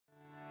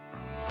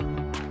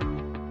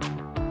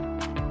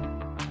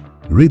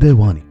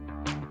Hridayawani.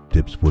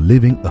 Tips for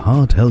living a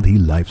heart-healthy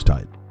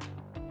lifestyle.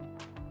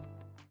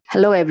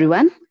 Hello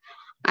everyone.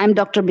 I'm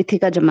Dr.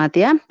 Bithika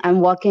Jamatia.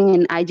 I'm working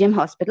in IGM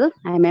Hospital.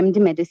 I'm MD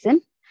Medicine.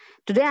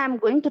 Today I'm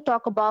going to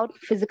talk about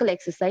physical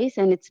exercise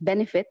and its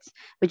benefits,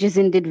 which is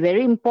indeed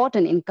very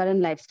important in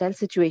current lifestyle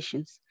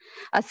situations.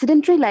 A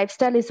sedentary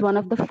lifestyle is one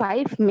of the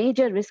 5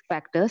 major risk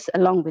factors,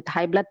 along with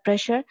high blood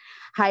pressure,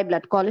 high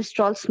blood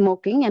cholesterol,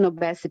 smoking, and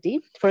obesity,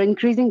 for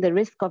increasing the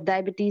risk of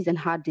diabetes and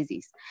heart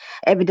disease.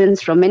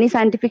 Evidence from many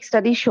scientific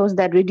studies shows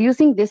that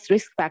reducing these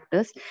risk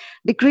factors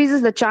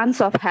decreases the chance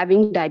of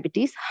having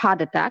diabetes,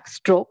 heart attack,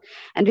 stroke,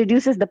 and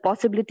reduces the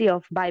possibility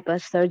of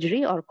bypass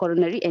surgery or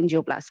coronary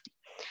angioplasty.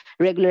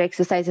 Regular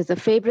exercise has a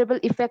favorable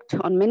effect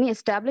on many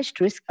established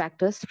risk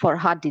factors for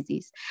heart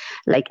disease,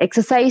 like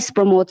exercise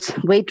promotes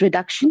weight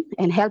reduction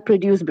and help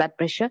reduce blood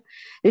pressure,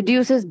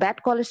 reduces bad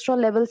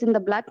cholesterol levels in the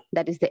blood,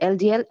 that is the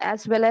LDL,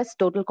 as well as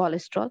total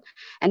cholesterol,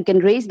 and can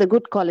raise the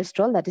good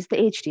cholesterol, that is the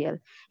HDL.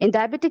 In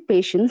diabetic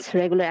patients,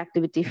 regular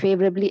activity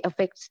favorably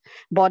affects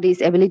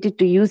body's ability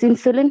to use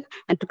insulin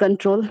and to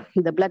control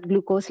the blood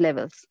glucose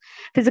levels.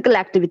 Physical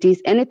activity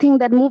is anything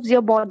that moves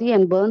your body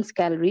and burns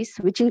calories,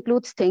 which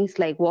includes things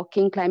like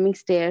walking, climbing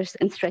stairs,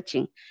 and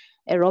stretching.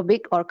 Aerobic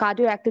or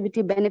cardio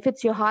activity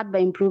benefits your heart by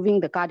improving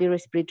the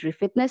cardiorespiratory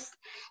fitness.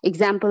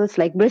 Examples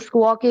like brisk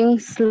walking,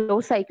 slow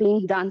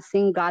cycling,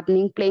 dancing,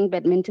 gardening, playing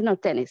badminton, or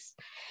tennis.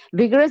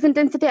 Vigorous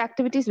intensity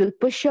activities will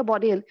push your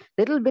body a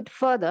little bit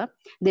further.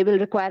 They will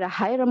require a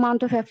higher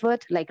amount of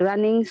effort, like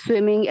running,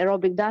 swimming,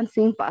 aerobic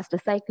dancing, faster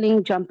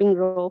cycling, jumping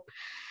rope.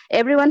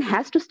 Everyone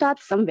has to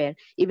start somewhere.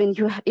 Even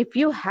if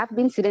you have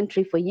been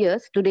sedentary for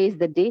years, today is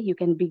the day you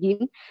can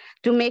begin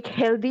to make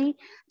healthy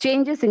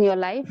changes in your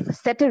life.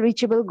 Set a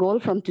reachable goal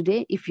from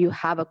today. If you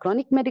have a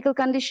chronic medical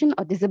condition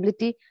or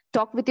disability,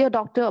 talk with your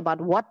doctor about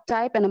what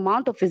type and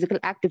amount of physical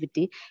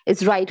activity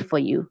is right for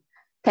you.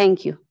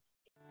 Thank you.